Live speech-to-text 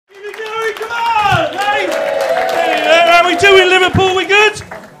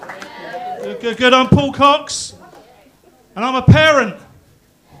Good. I'm Paul Cox, and I'm a parent.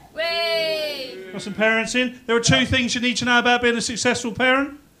 Whee! Got some parents in. There are 2 things you need to know about being a successful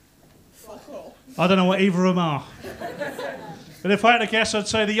parent. I don't know what either of them are. But if I had to guess, I'd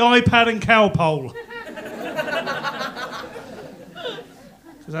say the iPad and cow pole.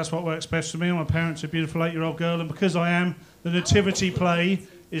 Because that's what works best for me. I'm a parent to a beautiful 8-year-old girl, and because I am, the nativity play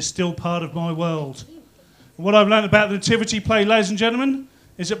is still part of my world. And what I've learned about the nativity play, ladies and gentlemen,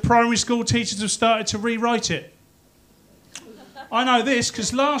 is that primary school teachers have started to rewrite it. I know this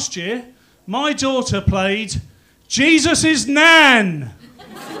because last year, my daughter played Jesus' Nan.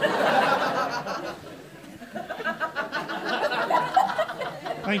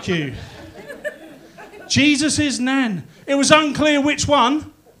 Thank you. Jesus' Nan. It was unclear which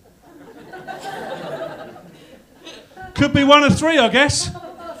one. Could be one of 3, I guess.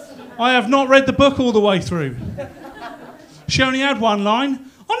 I have not read the book all the way through. She only had one line.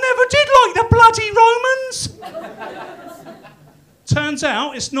 I never did like the bloody Romans. Turns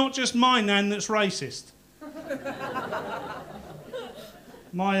out it's not just my nan that's racist.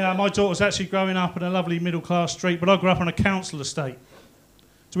 My daughter's actually growing up in a lovely middle-class street, but I grew up on a council estate.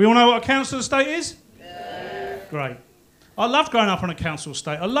 Do we all know what a council estate is? Yeah. Great. I loved growing up on a council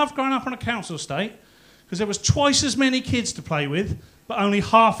estate. I loved growing up on a council estate because there was twice as many kids to play with, but only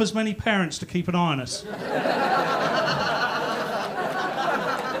half as many parents to keep an eye on us.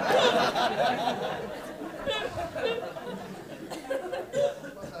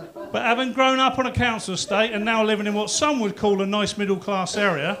 But having grown up on a council estate and now living in what some would call a nice middle-class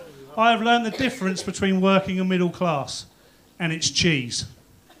area, I have learned the difference between working and middle class, and it's cheese.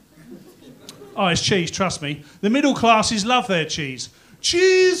 Oh, it's cheese, trust me. The middle classes love their cheese.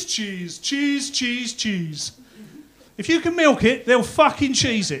 Cheese, cheese, cheese, cheese, cheese. If you can milk it, they'll fucking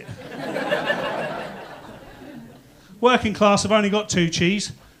cheese it. Working class have only got 2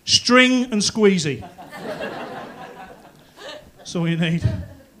 cheese, string and squeezy. That's all you need.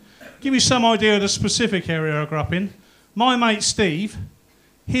 Give you some idea of the specific area I grew up in. My mate Steve,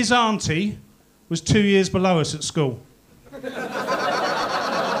 his auntie was 2 years below us at school.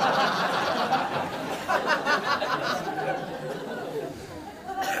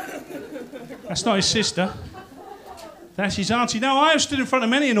 That's not his sister. That's his auntie. Now, I have stood in front of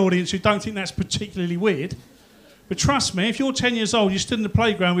many an audience who don't think that's particularly weird. But trust me, if you're 10 years old, you stood in the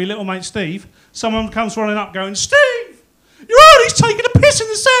playground with your little mate Steve, someone comes running up going, Steve! Your auntie's taking a piss in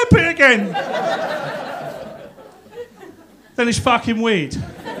the sandpit again! Then it's fucking weird.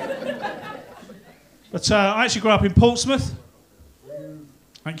 But I actually grew up in Portsmouth.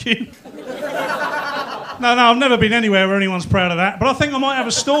 Thank you. No, I've never been anywhere where anyone's proud of that. But I think I might have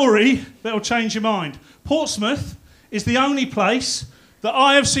a story that'll change your mind. Portsmouth is the only place that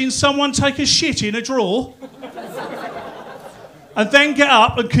I have seen someone take a shit in a drawer and then get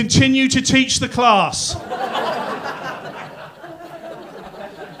up and continue to teach the class.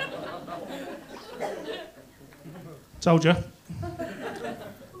 Told you.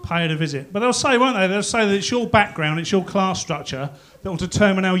 Pay it a visit. But they'll say, won't they? They'll say that it's your background, it's your class structure that will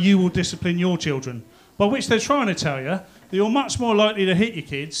determine how you will discipline your children. By which they're trying to tell you that you're much more likely to hit your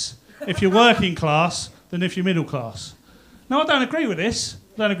kids if you're working class than if you're middle class. Now, I don't agree with this.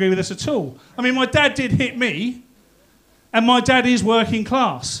 I don't agree with this at all. I mean, my dad did hit me, and my dad is working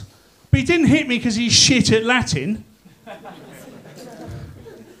class. But he didn't hit me because he's shit at Latin.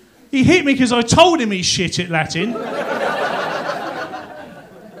 He hit me because I told him he's shit at Latin.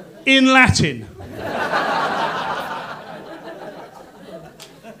 In Latin.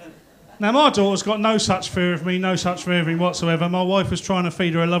 Now, my daughter's got no such fear of me, no such fear of me whatsoever. My wife was trying to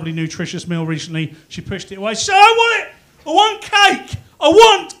feed her a lovely, nutritious meal recently. She pushed it away. She said, I want it! I want cake! I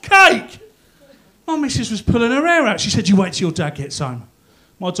want cake! My missus was pulling her hair out. She said, you wait till your dad gets home.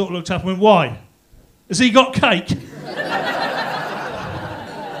 My daughter looked up and went, why? Has he got cake?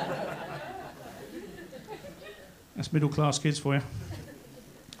 That's middle-class kids for you.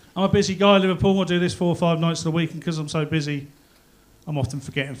 I'm a busy guy in Liverpool. I do this 4 or 5 nights of the week, and because I'm so busy, I'm often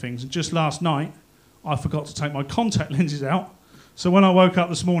forgetting things. And just last night, I forgot to take my contact lenses out. So when I woke up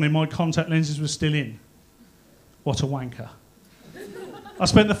this morning, my contact lenses were still in. What a wanker. I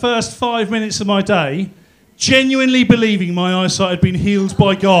spent the first 5 minutes of my day genuinely believing my eyesight had been healed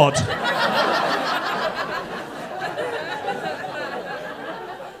by God.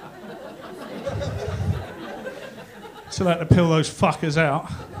 So I had to peel those fuckers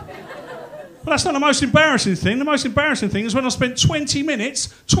out. But that's not the most embarrassing thing. The most embarrassing thing is when I spent 20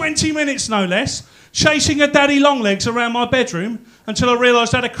 minutes no less, chasing a daddy longlegs around my bedroom until I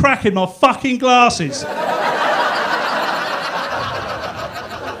realised I had a crack in my fucking glasses.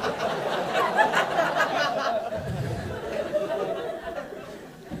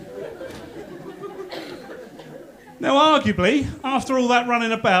 arguably, after all that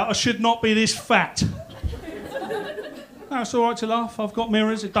running about, I should not be this fat. No, it's all right to laugh. I've got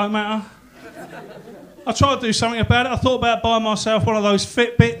mirrors, it don't matter. I tried to do something about it. I thought about buying myself one of those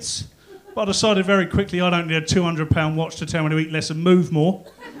Fitbits, but I decided very quickly I don't need a £200 watch to tell me to eat less and move more.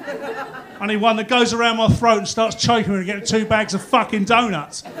 I need one that goes around my throat and starts choking me and getting 2 bags of fucking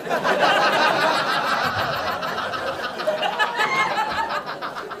donuts.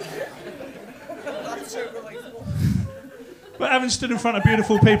 But having stood in front of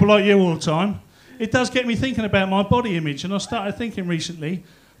beautiful people like you all the time, it does get me thinking about my body image. And I started thinking recently,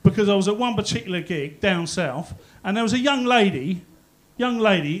 because I was at one particular gig down south, and there was a young lady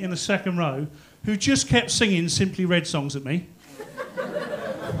in the second row who just kept singing Simply Red songs at me.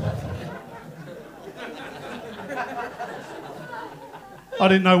 I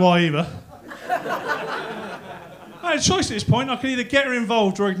didn't know why either. I had a choice at this point. I could either get her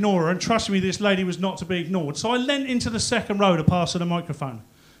involved or ignore her, and trust me, this lady was not to be ignored. So I leant into the second row to pass her the microphone.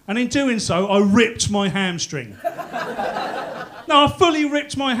 And in doing so, I ripped my hamstring. No, I fully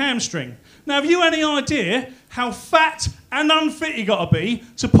ripped my hamstring. Now, have you any idea how fat and unfit you got to be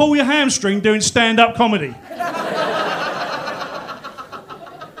to pull your hamstring doing stand-up comedy?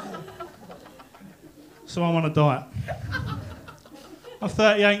 So I'm on a diet. I'm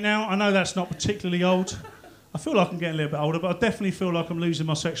 38 now. I know that's not particularly old. I feel like I'm getting a little bit older, but I definitely feel like I'm losing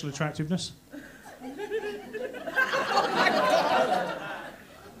my sexual attractiveness.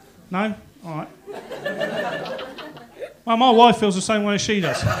 No? All right. Well, my wife feels the same way as she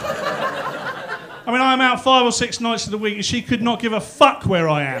does. I mean, I'm out 5 or 6 nights of the week and she could not give a fuck where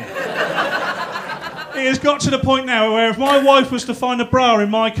I am. It has got to the point now where if my wife was to find a bra in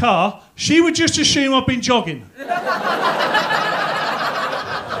my car, she would just assume I've been jogging.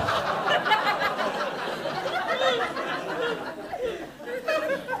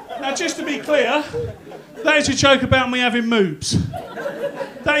 Now, just to be clear, that is a joke about me having moobs.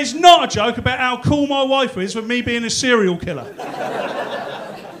 That is not a joke about how cool my wife is with me being a serial killer.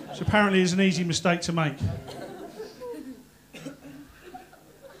 Which apparently is an easy mistake to make.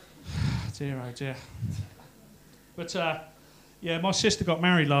 Dear, oh dear. But, yeah, my sister got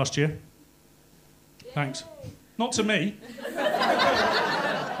married last year. Thanks. Not to me.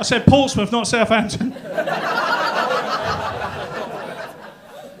 I said Portsmouth, not Southampton.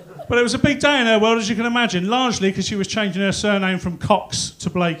 But it was a big day in her world, as you can imagine, largely because she was changing her surname from Cox to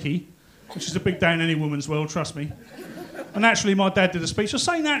Blakey, which is a big day in any woman's world, trust me. And naturally, my dad did a speech. I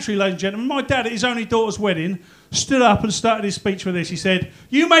say naturally, ladies and gentlemen, my dad at his only daughter's wedding stood up and started his speech with this. He said,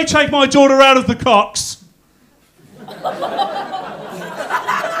 "You may take my daughter out of the Cox."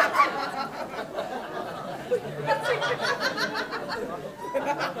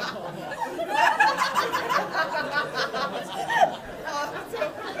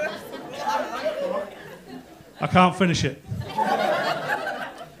 I can't finish it.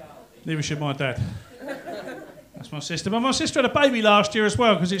 Neither should my dad. That's my sister. But my sister had a baby last year as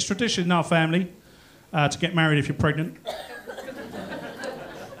well, because it's tradition in our family to get married if you're pregnant.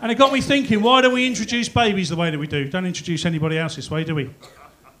 And it got me thinking, why do we introduce babies the way that we do? Don't introduce anybody else this way, do we?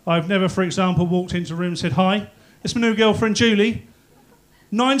 I've never, for example, walked into a room and said, "Hi, it's my new girlfriend, Julie.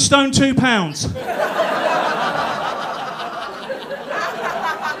 9 stone, 2 pounds.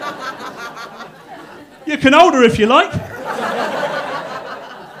 You can hold her if you like."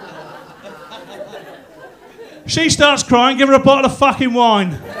 She starts crying, give her a bottle of fucking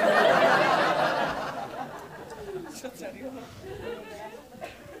wine.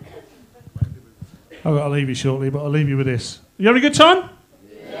 I've got to leave you shortly, but I'll leave you with this. You having a good time?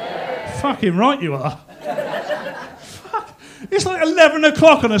 Yeah. Fucking right you are. Fuck. It's like 11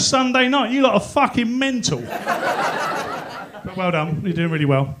 o'clock on a Sunday night. You lot are fucking mental. But well done, you're doing really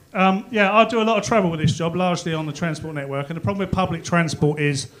well. Yeah, I do a lot of travel with this job, largely on the transport network, and the problem with public transport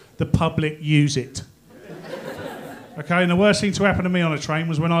is the public use it. Okay, and the worst thing to happen to me on a train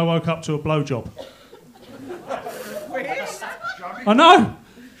was when I woke up to a blowjob. I know.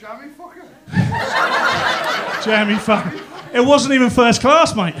 Jammy fucker. Jammy fucker. It wasn't even first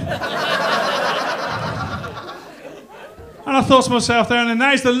class, mate. And I thought to myself there, and then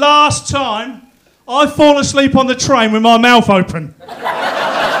that is the last time I fall asleep on the train with my mouth open.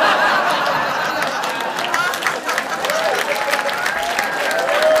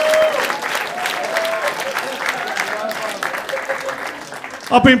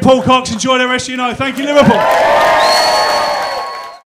 I've been Paul Cox. Enjoy the rest of your night. Thank you, Liverpool.